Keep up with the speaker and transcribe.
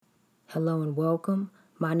Hello and welcome.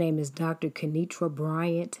 My name is Dr. Kenitra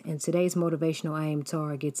Bryant, and today's motivational aim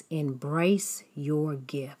targets embrace your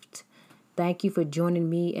gift. Thank you for joining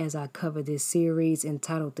me as I cover this series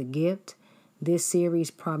entitled The Gift. This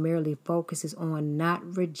series primarily focuses on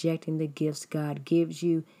not rejecting the gifts God gives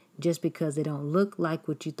you just because they don't look like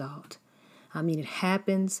what you thought. It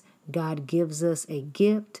happens. God gives us a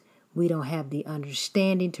gift. We don't have the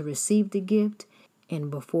understanding to receive the gift. And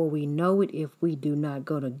before we know it, if we do not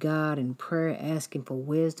go to God in prayer asking for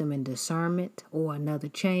wisdom and discernment or another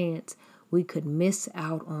chance, we could miss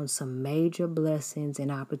out on some major blessings and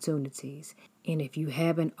opportunities. And if you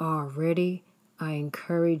haven't already, I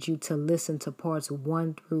encourage you to listen to parts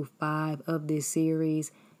 1 through 5 of this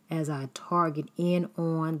series as I target in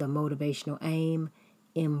on the motivational aim,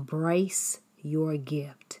 embrace your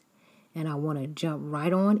gift. And I want to jump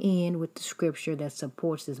right on in with the scripture that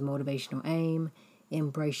supports this motivational aim,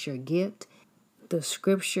 embrace your gift. The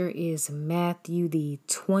scripture is Matthew, the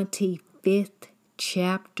 25th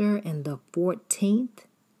chapter and the 14th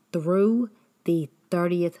through the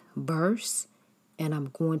 30th verse. And I'm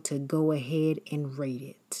going to go ahead and read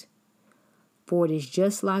it. For it is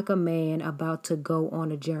just like a man about to go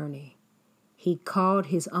on a journey. He called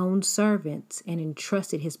his own servants and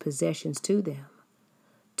entrusted his possessions to them.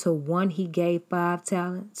 To one he gave 5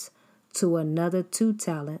 talents, to another 2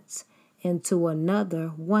 talents, and to another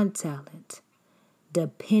 1 talent,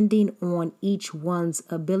 depending on each one's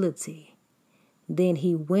ability. Then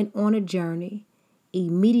he went on a journey.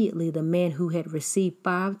 Immediately the man who had received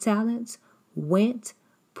 5 talents went,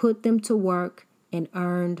 put them to work, and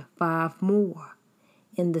earned 5 more.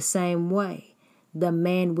 In the same way, the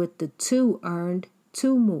man with the 2 earned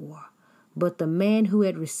 2 more. But the man who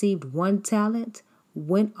had received 1 talent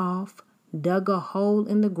went off, dug a hole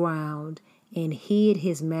in the ground, and hid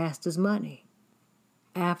his master's money.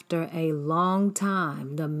 After a long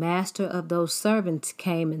time, the master of those servants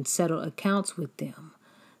came and settled accounts with them.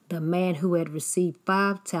 The man who had received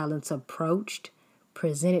 5 talents approached,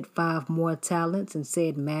 presented 5 more talents, and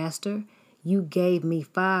said, "Master, you gave me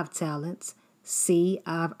 5 talents. See,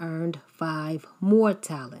 I've earned 5 more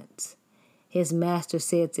talents." His master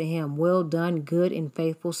said to him, "Well done, good and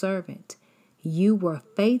faithful servant. You were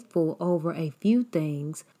faithful over a few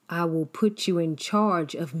things. I will put you in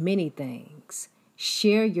charge of many things.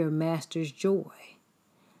 Share your master's joy."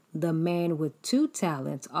 The man with 2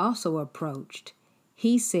 talents also approached.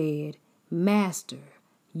 He said, "Master,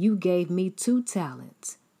 you gave me 2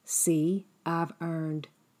 talents. See, I've earned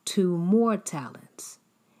 2 more talents."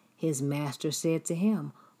 His master said to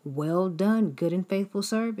him, "Well done, good and faithful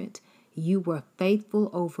servant. You were faithful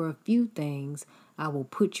over a few things. I will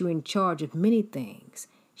put you in charge of many things.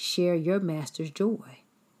 Share your master's joy."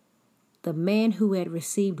 The man who had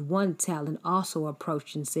received 1 talent also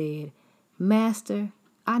approached and said, "Master,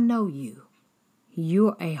 I know you.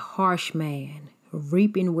 You're a harsh man,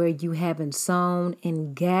 reaping where you haven't sown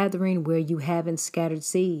and gathering where you haven't scattered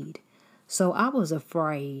seed. So I was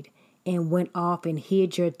afraid and went off and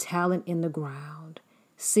hid your talent in the ground.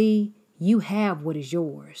 See, you have what is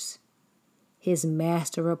yours." His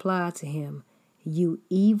master replied to him, "You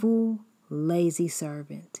evil, lazy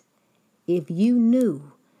servant. If you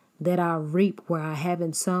knew that I reap where I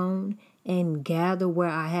haven't sown and gather where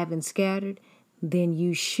I haven't scattered, then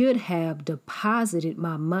you should have deposited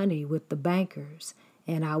my money with the bankers,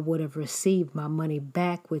 and I would have received my money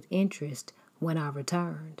back with interest when I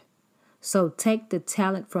returned. So take the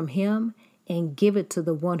talent from him and give it to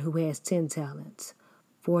the one who has 10 talents.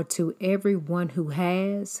 For to everyone who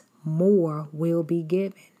has, more will be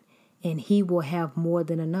given, and he will have more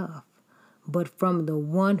than enough. But from the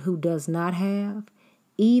one who does not have,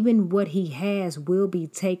 even what he has will be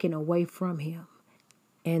taken away from him.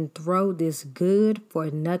 And throw this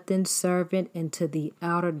good-for-nothing servant into the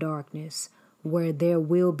outer darkness, where there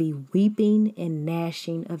will be weeping and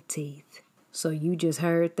gnashing of teeth." So you just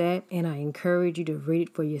heard that, and I encourage you to read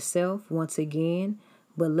it for yourself once again.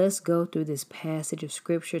 But let's go through this passage of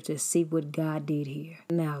scripture to see what God did here.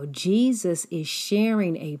 Now, Jesus is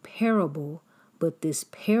sharing a parable, but this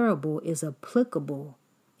parable is applicable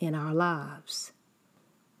in our lives.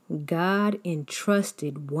 God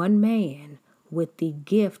entrusted one man with the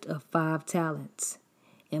gift of 5 talents.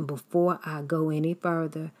 And before I go any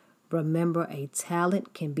further, remember a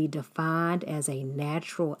talent can be defined as a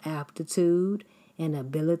natural aptitude, an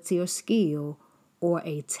ability or skill, or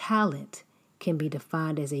a talent can be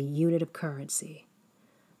defined as a unit of currency.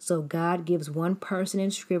 So God gives one person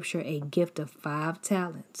in Scripture a gift of 5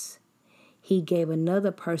 talents. He gave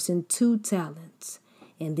another person 2 talents,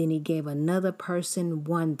 and then he gave another person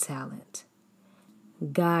 1 talent.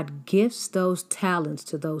 God gifts those talents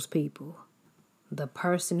to those people. The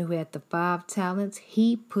person who had the 5 talents,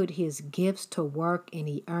 he put his gifts to work and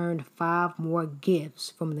he earned 5 more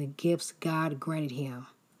gifts from the gifts God granted him.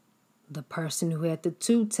 The person who had the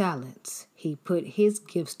 2 talents, he put his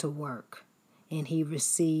gifts to work and he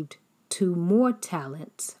received 2 more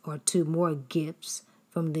talents or 2 more gifts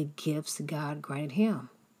from the gifts God granted him.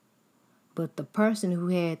 But the person who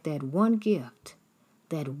had that 1 gift,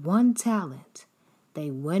 that 1 talent,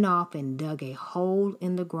 they went off and dug a hole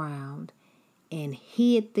in the ground and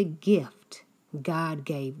hid the gift God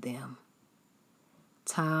gave them.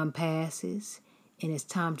 Time passes, and it's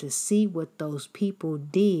time to see what those people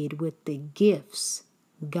did with the gifts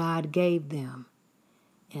God gave them.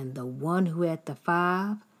 And the one who had the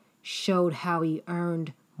 5 showed how he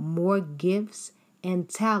earned more gifts and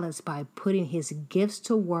talents by putting his gifts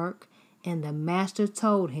to work, and the master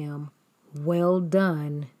told him, "Well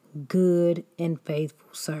done, good and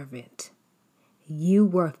faithful servant. You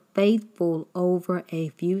were faithful over a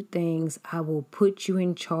few things. I will put you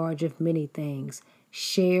in charge of many things.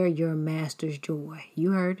 Share your master's joy."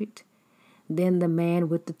 You heard it. Then the man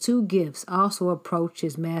with the 2 gifts also approached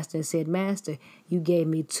his master and said, "Master, you gave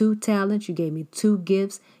me 2 talents, you gave me 2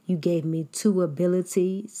 gifts, you gave me 2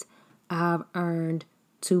 abilities. I've earned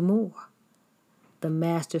 2 more." The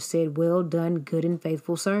master said, "Well done, good and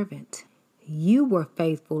faithful servant. You were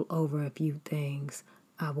faithful over a few things.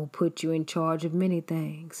 I will put you in charge of many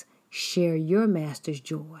things. Share your master's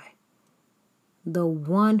joy." The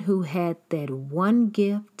one who had that 1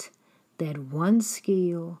 gift, that 1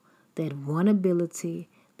 skill, that 1 ability,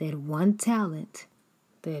 that 1 talent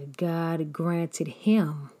that God granted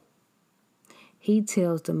him, he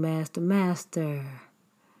tells the master, "Master,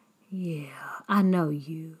 yeah, I know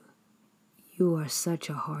you. You are such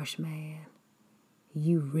a harsh man.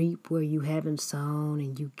 You reap where you haven't sown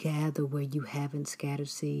and you gather where you haven't scattered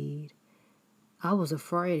seed. I was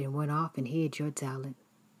afraid and went off and hid your talent.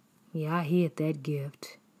 Yeah, I hid that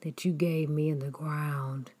gift that you gave me in the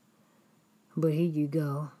ground. But here you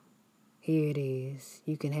go. Here it is.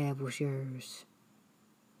 You can have what's yours."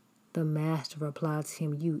 The master replied to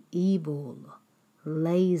him, "You evil,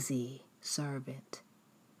 lazy servant."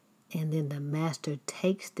 And then the master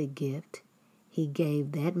takes the gift he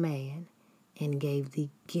gave that man and gave the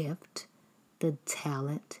gift, the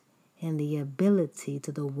talent, and the ability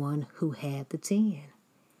to the one who had the 10.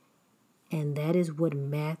 And that is what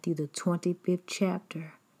Matthew, the 25th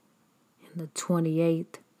chapter, and the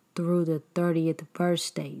 28th through the 30th verse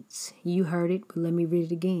states. You heard it, but let me read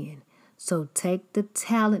it again. "So take the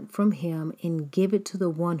talent from him and give it to the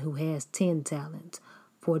one who has 10 talents.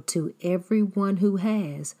 For to everyone who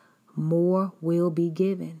has, more will be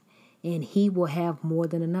given, and he will have more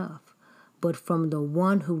than enough. But from the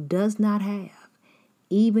one who does not have,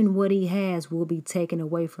 even what he has will be taken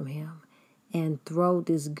away from him. And throw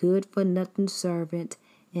this good-for-nothing servant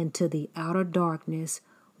into the outer darkness,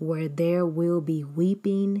 where there will be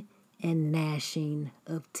weeping and gnashing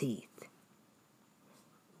of teeth."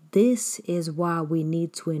 This is why we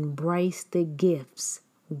need to embrace the gifts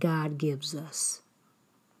God gives us.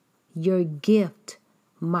 Your gift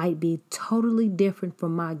might be totally different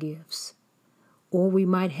from my gifts, or we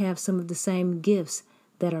might have some of the same gifts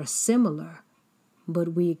that are similar,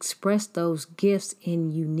 but we express those gifts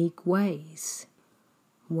in unique ways.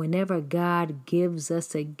 Whenever God gives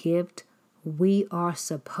us a gift, we are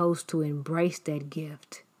supposed to embrace that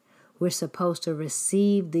gift. We're supposed to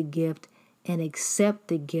receive the gift and accept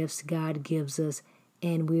the gifts God gives us,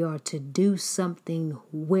 and we are to do something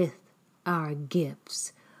with our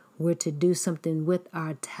gifts. We're to do something with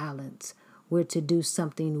our talents. We're to do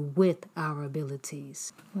something with our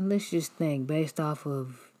abilities. And let's just think, based off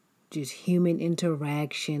of just human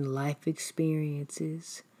interaction, life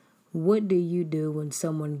experiences, what do you do when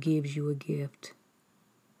someone gives you a gift?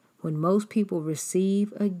 When most people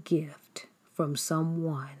receive a gift from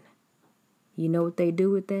someone, you know what they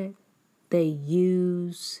do with that? They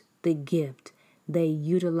use the gift. They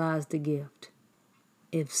utilize the gift.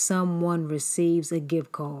 If someone receives a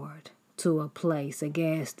gift card to a place, a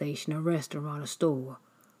gas station, a restaurant, a store,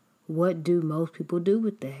 what do most people do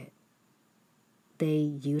with that? They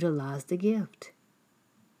utilize the gift.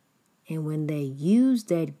 And when they use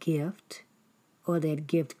that gift or that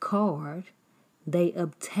gift card, they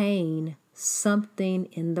obtain something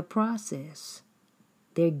in the process.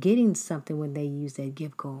 They're getting something when they use that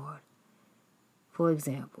gift card. For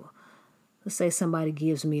example, let's say somebody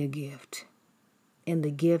gives me a gift, and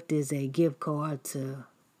the gift is a gift card to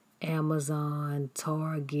Amazon,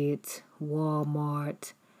 Target,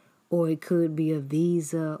 Walmart, or it could be a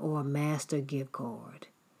Visa or a Master gift card.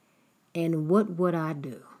 And what would I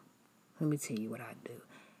do? Let me tell you what I do.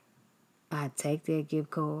 I take that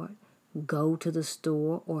gift card, go to the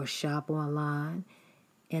store or shop online,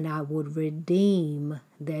 and I would redeem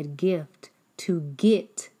that gift to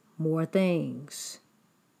get more things.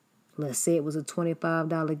 Let's say it was a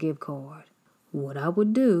 $25 gift card. What I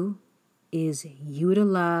would do is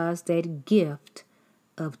utilize that gift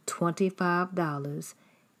of $25,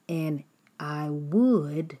 and I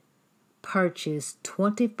would purchase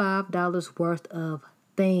 $25 worth of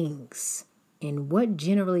things. And what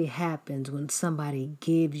generally happens when somebody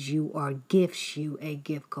gives you or gifts you a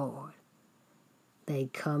gift card? They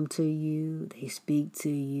come to you, they speak to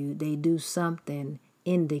you, they do something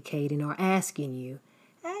indicating or asking you,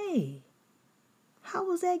 hey, how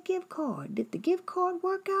was that gift card? Did the gift card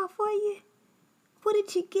work out for you? What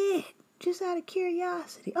did you get? Just out of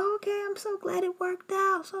curiosity. Oh, okay, I'm so glad it worked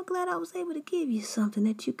out. So glad I was able to give you something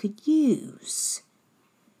that you could use.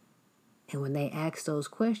 And when they ask those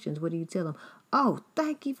questions, what do you tell them? Oh,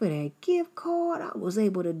 thank you for that gift card. I was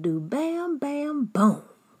able to do bam, bam, boom.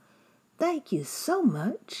 Thank you so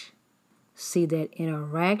much. See, that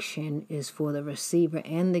interaction is for the receiver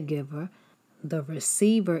and the giver. The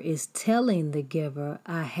receiver is telling the giver,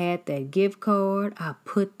 I had that gift card. I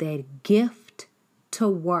put that gift to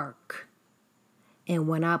work. And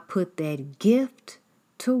when I put that gift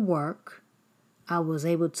to work, I was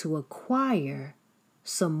able to acquire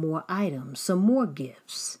some more items, some more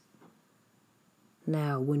gifts.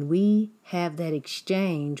 Now, when we have that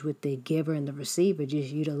exchange with the giver and the receiver,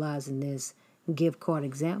 just utilizing this gift card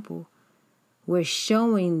example, we're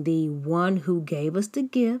showing the one who gave us the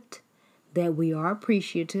gift that we are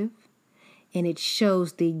appreciative, and it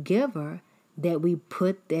shows the giver that we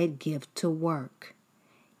put that gift to work.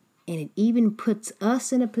 And it even puts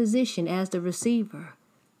us in a position as the receiver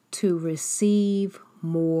to receive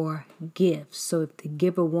more gifts. So if the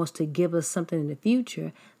giver wants to give us something in the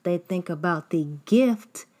future, they think about the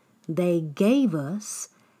gift they gave us,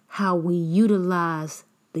 how we utilize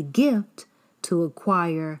the gift to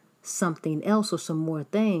acquire something else or some more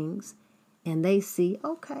things, and they see,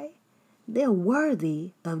 okay, they're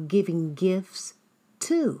worthy of giving gifts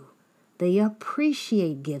too. They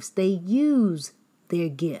appreciate gifts. They use their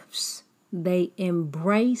gifts. They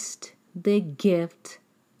embraced the gift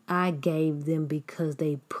I gave them because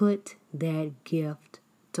they put that gift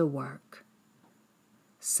to work.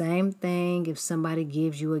 Same thing if somebody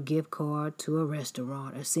gives you a gift card to a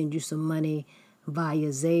restaurant or sends you some money via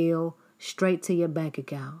Zelle straight to your bank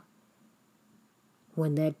account.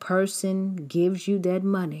 When that person gives you that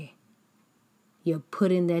money, you're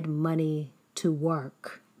putting that money to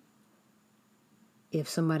work. If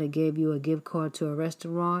somebody gave you a gift card to a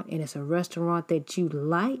restaurant and it's a restaurant that you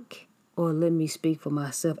like, or let me speak for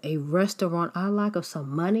myself, a restaurant I like of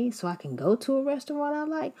some money so I can go to a restaurant I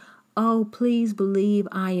like, oh, please believe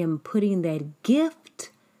I am putting that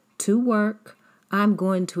gift to work. I'm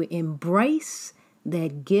going to embrace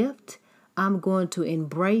that gift. I'm going to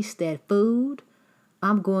embrace that food.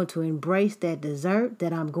 I'm going to embrace that dessert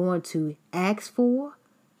that I'm going to ask for,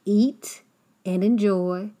 eat, and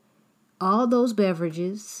enjoy. All those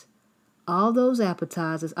beverages, all those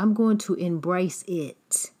appetizers, I'm going to embrace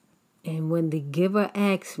it. And when the giver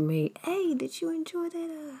asks me, hey, did you enjoy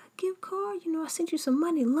that gift card? You know, I sent you some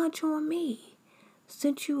money, lunch on me.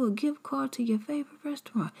 Sent you a gift card to your favorite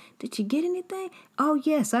restaurant. Did you get anything? Oh,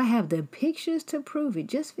 yes, I have the pictures to prove it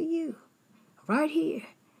just for you. Right here.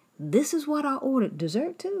 This is what I ordered.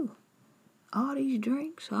 Dessert, too. All these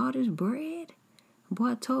drinks, all this bread.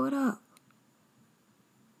 Boy, I tore it up.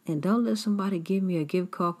 And don't let somebody give me a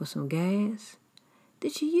gift card for some gas.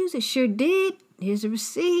 Did you use it? Sure did. Here's the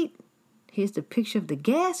receipt. Here's the picture of the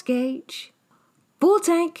gas gauge. Full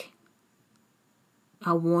tank.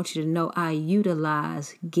 I want you to know I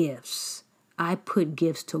utilize gifts. I put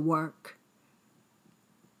gifts to work.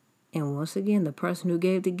 And once again, the person who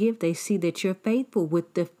gave the gift, they see that you're faithful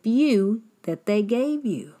with the few that they gave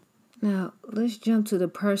you. Now, let's jump to the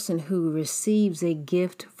person who receives a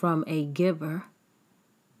gift from a giver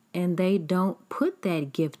and they don't put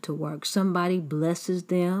that gift to work. Somebody blesses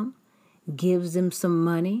them, gives them some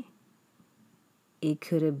money. It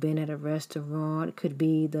could have been at a restaurant. It could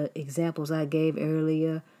be the examples I gave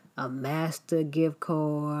earlier, a Master gift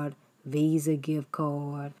card, Visa gift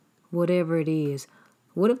card, whatever it is.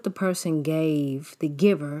 What if the person the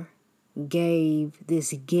giver gave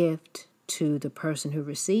this gift to the person who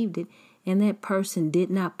received it, and that person did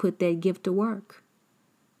not put that gift to work?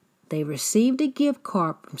 They received a gift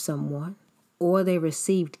card from someone, or they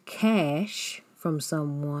received cash from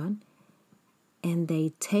someone, and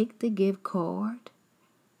they take the gift card,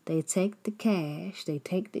 they take the cash, they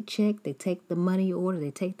take the check, they take the money order,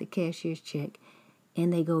 they take the cashier's check,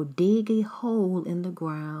 and they go dig a hole in the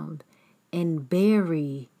ground and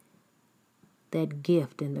bury that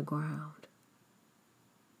gift in the ground.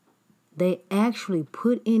 They actually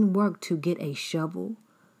put in work to get a shovel,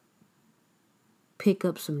 pick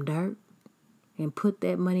up some dirt, and put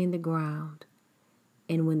that money in the ground.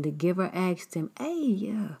 And when the giver asked him,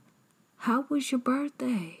 hey, how was your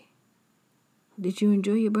birthday? Did you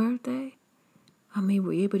enjoy your birthday? Were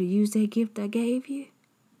you able to use that gift I gave you?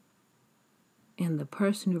 And the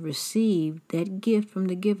person who received that gift from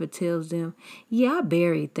the giver tells them, yeah, I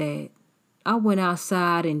buried that. I went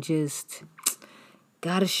outside and just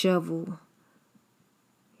got a shovel,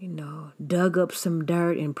 dug up some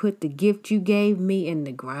dirt and put the gift you gave me in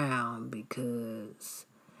the ground because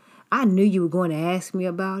I knew you were going to ask me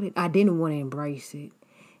about it. I didn't want to embrace it.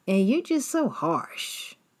 And you're just so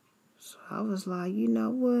harsh. So I was like, you know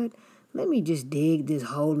what? Let me just dig this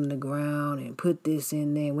hole in the ground and put this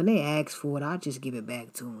in there. When they ask for it, I'll just give it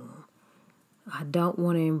back to them. I don't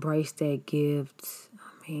want to embrace that gift.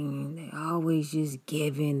 They always just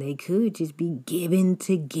giving. They could just be given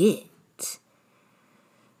to get.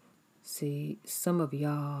 See, some of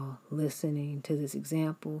y'all listening to this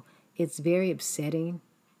example, it's very upsetting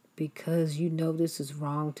because this is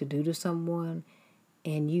wrong to do to someone,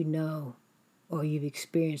 and or you've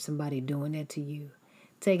experienced somebody doing that to you.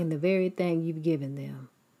 Taking the very thing you've given them.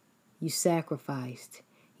 You sacrificed.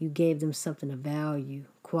 You gave them something of value,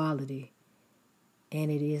 quality.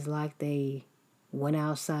 And it is like they went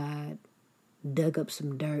outside, dug up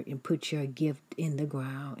some dirt, and put your gift in the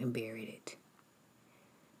ground and buried it.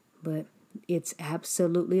 But it's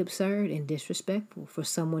absolutely absurd and disrespectful for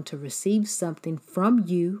someone to receive something from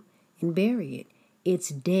you and bury it. It's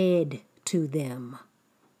dead to them.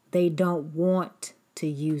 They don't want to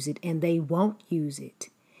use it, and they won't use it.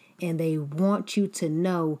 And they want you to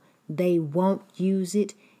know they won't use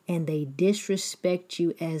it, and they disrespect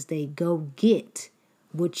you as they go get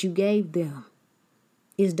what you gave them.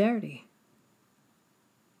 It's dirty.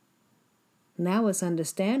 Now it's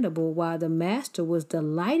understandable why the master was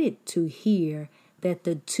delighted to hear that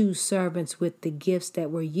the two servants with the gifts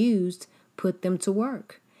that were used put them to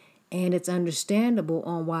work. And it's understandable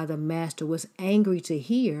on why the master was angry to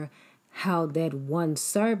hear how that one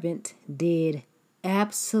servant did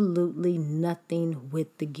absolutely nothing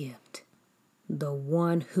with the gift. The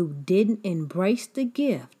one who didn't embrace the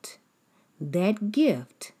gift, that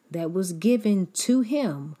gift that was given to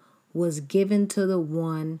him was given to the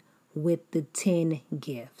one with the 10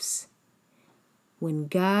 gifts. When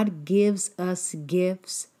God gives us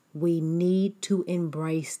gifts, we need to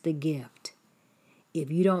embrace the gift.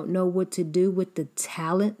 If you don't know what to do with the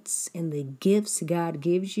talents and the gifts God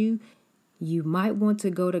gives you, you might want to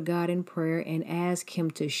go to God in prayer and ask Him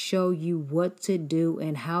to show you what to do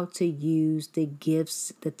and how to use the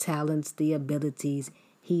gifts, the talents, the abilities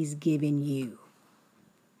He's given you.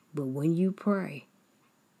 But when you pray,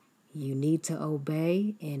 you need to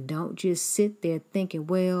obey and don't just sit there thinking,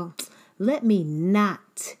 well, let me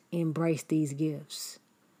not embrace these gifts.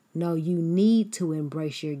 No, you need to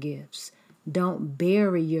embrace your gifts. Don't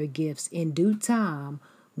bury your gifts. In due time,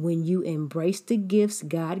 when you embrace the gifts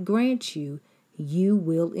God grants you, you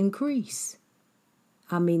will increase.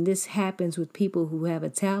 This happens with people who have a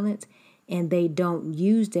talent and they don't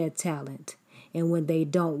use that talent. And when they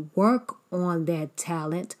don't work on that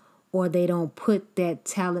talent or they don't put that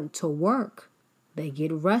talent to work, they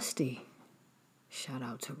get rusty. Shout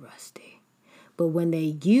out to Rusty. But when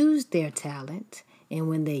they use their talent and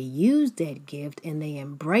when they use that gift and they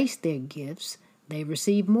embrace their gifts, they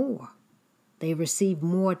receive more. They receive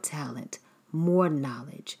more talent, more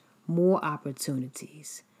knowledge, more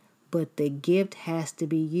opportunities. But the gift has to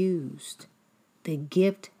be used. The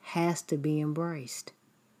gift has to be embraced.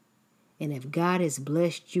 And if God has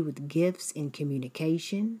blessed you with gifts in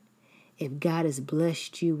communication, if God has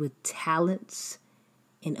blessed you with talents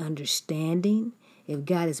in understanding, if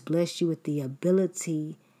God has blessed you with the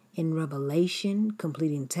ability in revelation,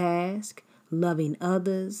 completing tasks, loving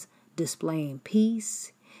others, displaying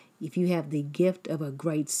peace, if you have the gift of a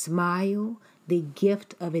great smile, the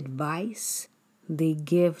gift of advice, the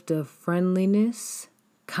gift of friendliness,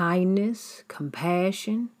 kindness,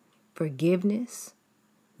 compassion, forgiveness,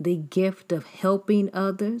 the gift of helping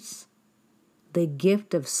others, the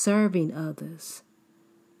gift of serving others,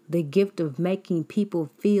 the gift of making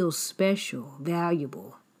people feel special,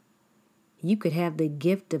 valuable. You could have the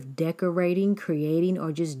gift of decorating, creating,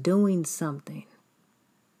 or just doing something.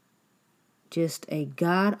 Just a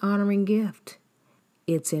God-honoring gift.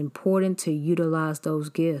 It's important to utilize those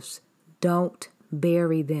gifts. Don't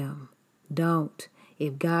bury them. Don't.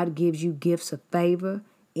 If God gives you gifts of favor,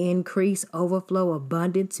 increase, overflow,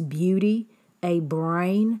 abundance, beauty, a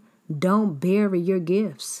brain, don't bury your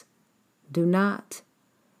gifts. Do not.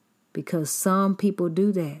 because some people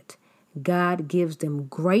do that. God gives them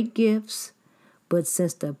great gifts, but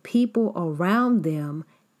since the people around them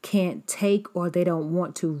can't take or they don't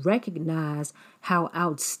want to recognize how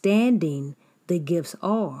outstanding the gifts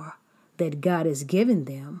are that God has given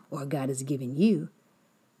them or God has given you,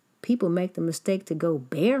 people make the mistake to go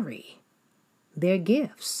bury their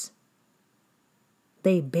gifts.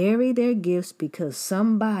 They bury their gifts because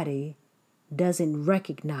somebody doesn't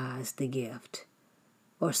recognize the gift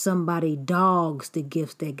or somebody dogs the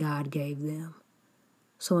gifts that God gave them.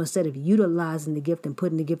 So instead of utilizing the gift and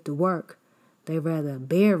putting the gift to work, they rather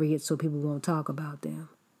bury it so people won't talk about them.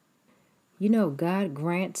 You know, God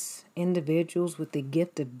grants individuals with the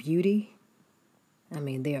gift of beauty. I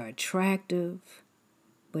mean, they are attractive,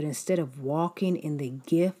 but instead of walking in the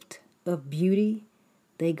gift of beauty,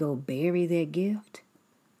 they go bury their gift.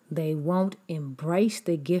 They won't embrace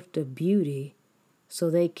the gift of beauty so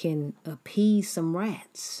they can appease some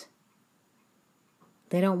rats.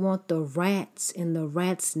 They don't want the rats in the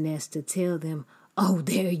rat's nest to tell them, oh,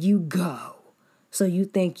 there you go. So you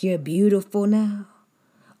think you're beautiful now?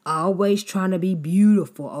 Always trying to be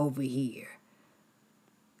beautiful over here.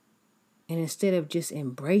 And instead of just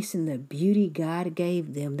embracing the beauty God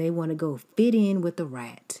gave them, they want to go fit in with the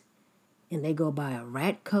rat. And they go buy a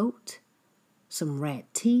rat coat, some rat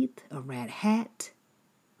teeth, a rat hat,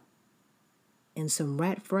 and some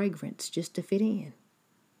rat fragrance just to fit in.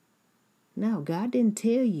 No, God didn't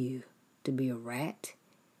tell you to be a rat.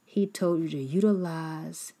 He told you to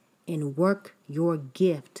utilize and work your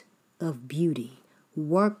gift of beauty.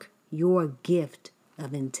 Work your gift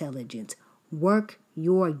of intelligence. Work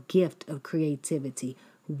your gift of creativity.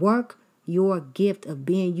 Work your gift of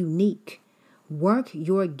being unique. Work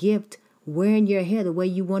your gift wearing your hair the way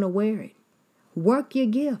you want to wear it. Work your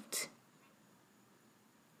gift.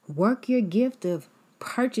 Work your gift of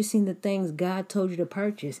purchasing the things God told you to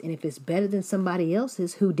purchase. And if it's better than somebody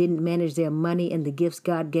else's who didn't manage their money and the gifts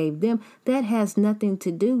God gave them, that has nothing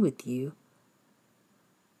to do with you.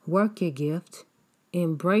 Work your gift.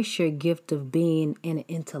 Embrace your gift of being an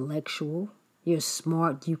intellectual. You're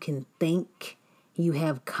smart. You can think. You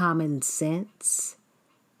have common sense.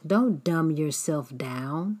 Don't dumb yourself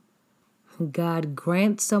down. God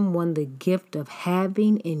grants someone the gift of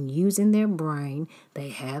having and using their brain. They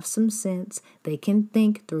have some sense. They can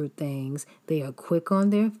think through things. They are quick on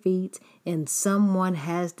their feet. And someone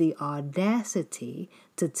has the audacity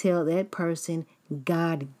to tell that person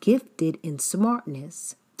God gifted in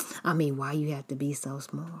smartness. I mean, why you have to be so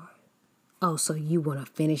smart? Oh, so you want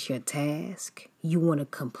to finish your task? You want to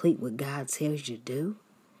complete what God tells you to do?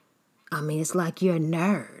 I mean, it's like you're a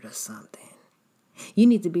nerd or something. You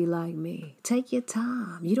need to be like me. Take your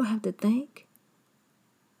time. You don't have to think.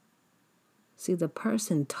 See, the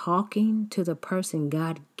person talking to the person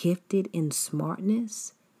God gifted in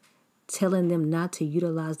smartness, telling them not to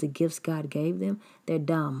utilize the gifts God gave them, they're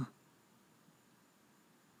dumb.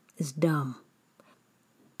 It's dumb.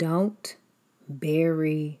 Don't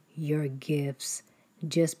bury your gifts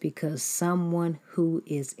just because someone who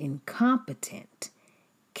is incompetent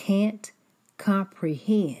can't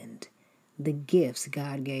comprehend the gifts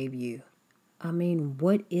God gave you. I mean,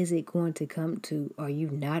 what is it going to come to? Are you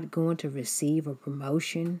not going to receive a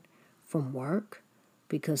promotion from work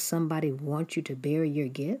because somebody wants you to bury your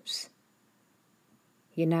gifts?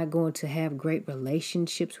 You're not going to have great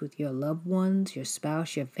relationships with your loved ones, your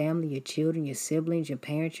spouse, your family, your children, your siblings, your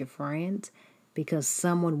parents, your friends, because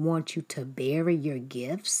someone wants you to bury your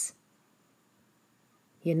gifts?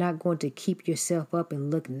 You're not going to keep yourself up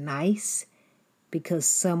and look nice because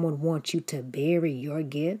someone wants you to bury your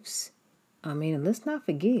gifts? I mean, let's not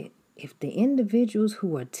forget, if the individuals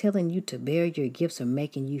who are telling you to bury your gifts are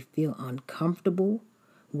making you feel uncomfortable,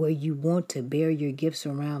 where you want to bury your gifts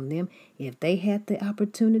around them, if they had the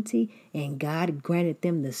opportunity and God granted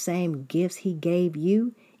them the same gifts He gave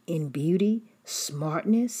you in beauty,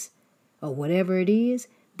 smartness, or whatever it is,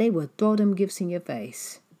 they would throw them gifts in your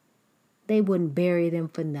face. They wouldn't bury them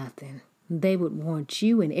for nothing. They would want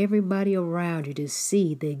you and everybody around you to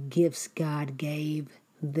see the gifts God gave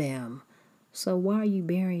them. So why are you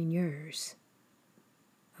burying yours?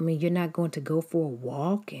 I mean, you're not going to go for a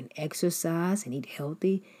walk and exercise and eat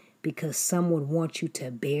healthy because someone wants you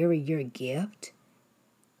to bury your gift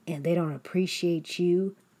and they don't appreciate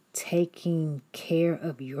you taking care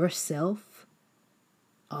of yourself,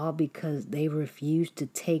 all because they refuse to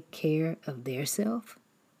take care of their self?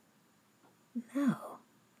 No.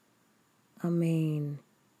 I mean,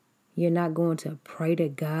 you're not going to pray to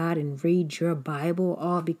God and read your Bible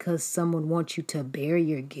all because someone wants you to bury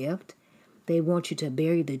your gift. They want you to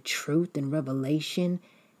bury the truth and revelation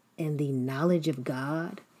and the knowledge of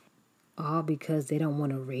God. All because they don't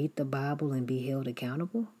want to read the Bible and be held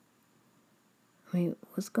accountable? I mean,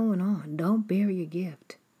 what's going on? Don't bury your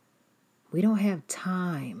gift. We don't have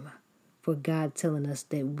time for God telling us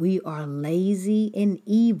that we are lazy and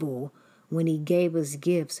evil when He gave us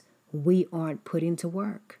gifts we aren't putting to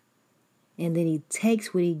work. And then He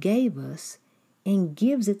takes what He gave us and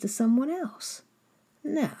gives it to someone else.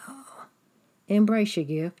 No. Embrace your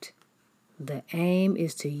gift. The aim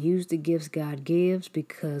is to use the gifts God gives,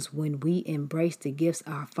 because when we embrace the gifts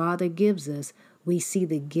our Father gives us, we see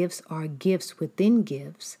the gifts are gifts within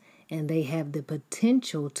gifts, and they have the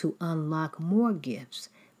potential to unlock more gifts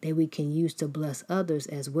that we can use to bless others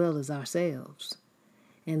as well as ourselves.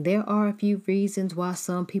 And there are a few reasons why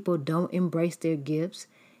some people don't embrace their gifts,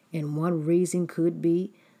 and one reason could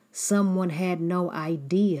be someone had no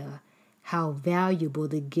idea how valuable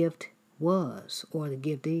the gift was or the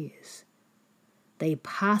gift is. They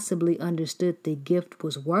possibly understood the gift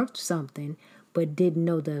was worth something, but didn't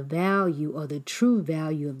know the value or the true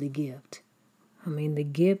value of the gift. I mean, the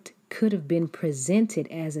gift could have been presented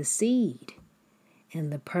as a seed,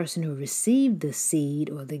 and the person who received the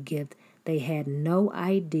seed or the gift, they had no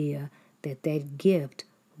idea that that gift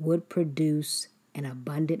would produce an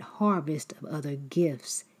abundant harvest of other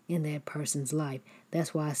gifts in that person's life.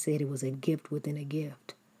 That's why I said it was a gift within a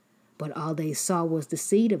gift. But all they saw was the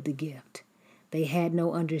seed of the gift. They had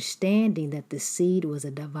no understanding that the seed was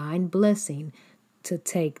a divine blessing to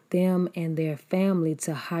take them and their family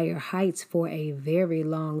to higher heights for a very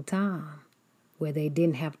long time, where they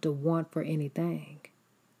didn't have to want for anything.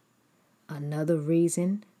 Another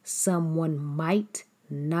reason someone might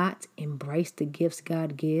not embrace the gifts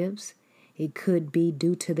God gives, it could be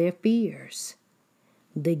due to their fears.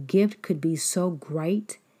 The gift could be so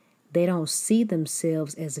great, they don't see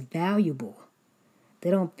themselves as valuable.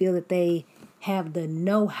 They don't feel that they have the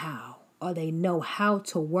know-how or they know how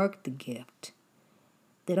to work the gift.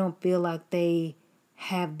 They don't feel like they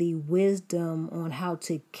have the wisdom on how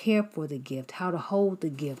to care for the gift, how to hold the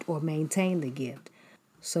gift or maintain the gift.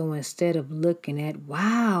 So instead of looking at,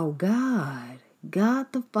 wow, God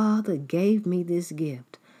the Father gave me this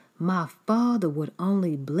gift. My Father would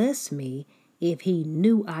only bless me if He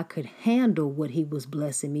knew I could handle what He was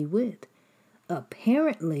blessing me with.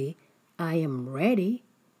 Apparently, I am ready.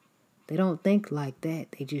 They don't think like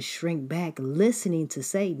that. They just shrink back, listening to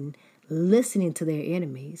Satan, listening to their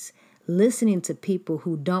enemies, listening to people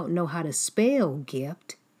who don't know how to spell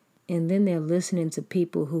gift, and then they're listening to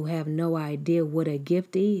people who have no idea what a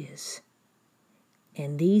gift is.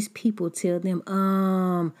 And these people tell them,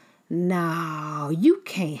 no, you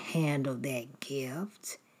can't handle that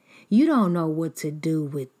gift. You don't know what to do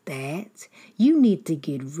with that. You need to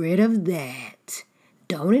get rid of that.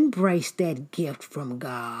 Don't embrace that gift from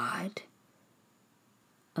God.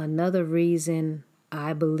 Another reason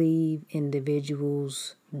I believe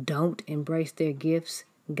individuals don't embrace their gifts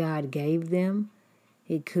God gave them,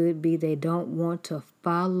 it could be they don't want to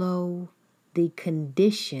follow the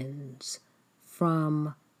conditions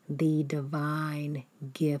from the divine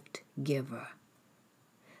gift giver.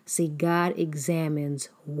 See, God examines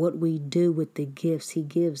what we do with the gifts He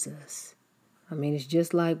gives us. I mean, it's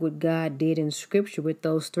just like what God did in Scripture with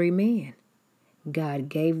those 3 men. God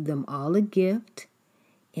gave them all a gift,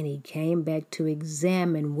 and He came back to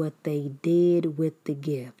examine what they did with the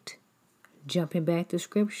gift. Jumping back to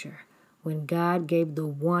Scripture, when God gave the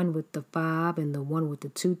one with the 5 and the one with the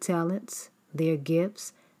 2 talents their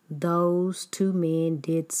gifts, those 2 men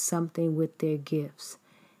did something with their gifts.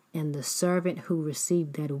 And the servant who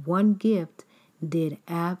received that one gift did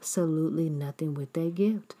absolutely nothing with that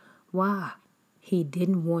gift. Why? He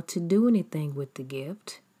didn't want to do anything with the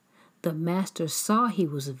gift. The master saw he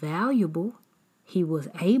was valuable. He was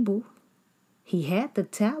able. He had the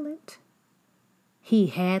talent.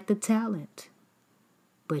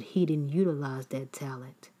 But he didn't utilize that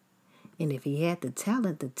talent. And if he had the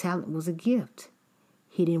talent was a gift.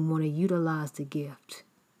 He didn't want to utilize the gift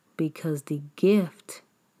because the gift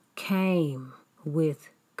came with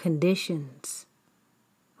conditions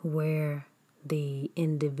where the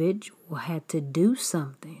individual had to do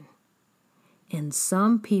something. And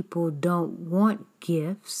some people don't want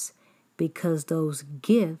gifts because those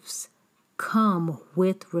gifts come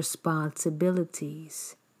with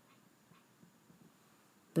responsibilities.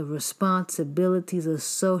 The responsibilities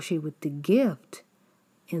associated with the gift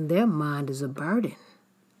in their mind is a burden.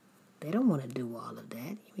 They don't want to do all of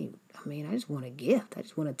that. I mean, I just want a gift. I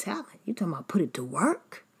just want a talent. You talking about put it to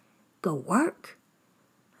work? Go work?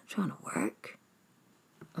 I'm trying to work.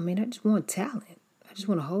 I mean, I just want talent. I just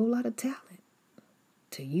want a whole lot of talent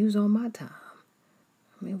to use on my time.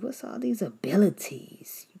 I mean, what's all these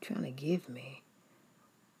abilities you trying to give me?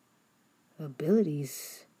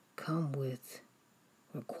 abilities come with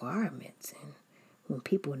requirements. And when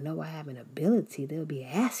people know I have an ability, they'll be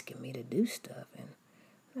asking me to do stuff. And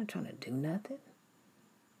I'm not trying to do nothing.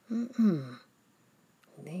 And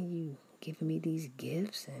then you giving me these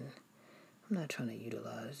gifts, and I'm not trying to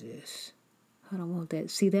utilize this. I don't want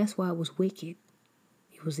that. See, that's why it was wicked.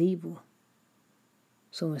 It was evil.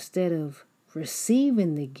 So instead of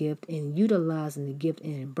receiving the gift and utilizing the gift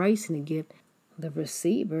and embracing the gift, the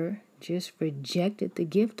receiver just rejected the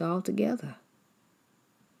gift altogether.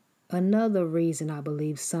 Another reason I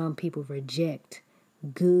believe some people reject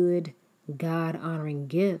good, God-honoring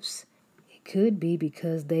gifts, it could be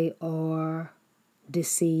because they are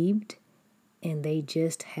deceived and they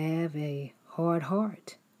just have a hard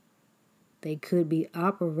heart. They could be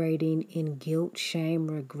operating in guilt, shame,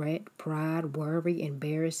 regret, pride, worry,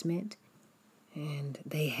 embarrassment. And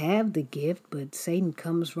they have the gift, but Satan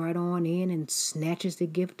comes right on in and snatches the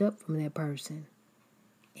gift up from that person.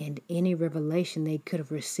 And any revelation they could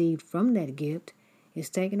have received from that gift is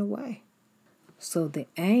taken away. So the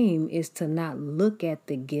aim is to not look at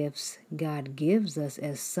the gifts God gives us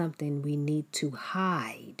as something we need to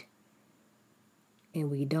hide. And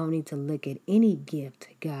we don't need to look at any gift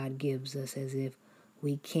God gives us as if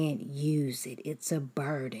we can't use it. It's a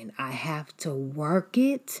burden. I have to work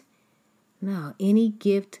it. No, any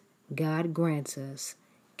gift God grants us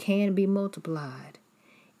can be multiplied,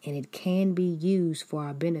 and it can be used for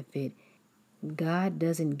our benefit. God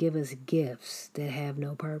doesn't give us gifts that have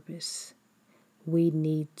no purpose. We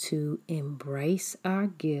need to embrace our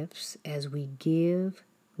gifts as we give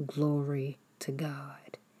glory to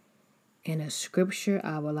God. And a scripture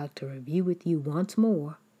I would like to review with you once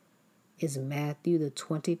more is Matthew, the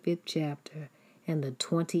 25th chapter, and the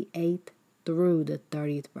 28th through the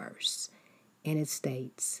 30th verse. And it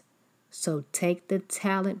states, "So take the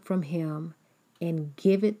talent from him and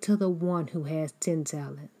give it to the one who has 10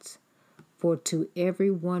 talents. For to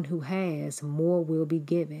every one who has, more will be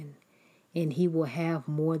given, and he will have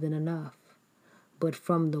more than enough. But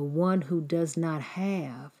from the one who does not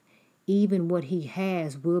have, even what he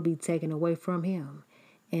has will be taken away from him.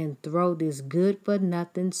 And throw this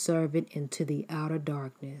good-for-nothing servant into the outer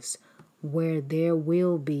darkness, where there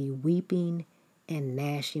will be weeping and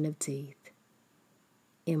gnashing of teeth."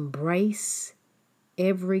 Embrace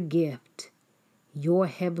every gift your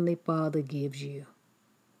Heavenly Father gives you.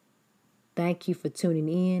 Thank you for tuning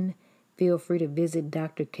in. Feel free to visit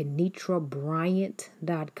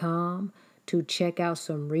drKenetrabryant.com to check out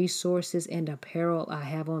some resources and apparel I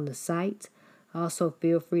have on the site. Also,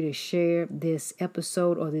 feel free to share this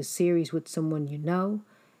episode or this series with someone you know.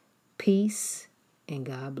 Peace and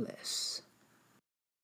God bless.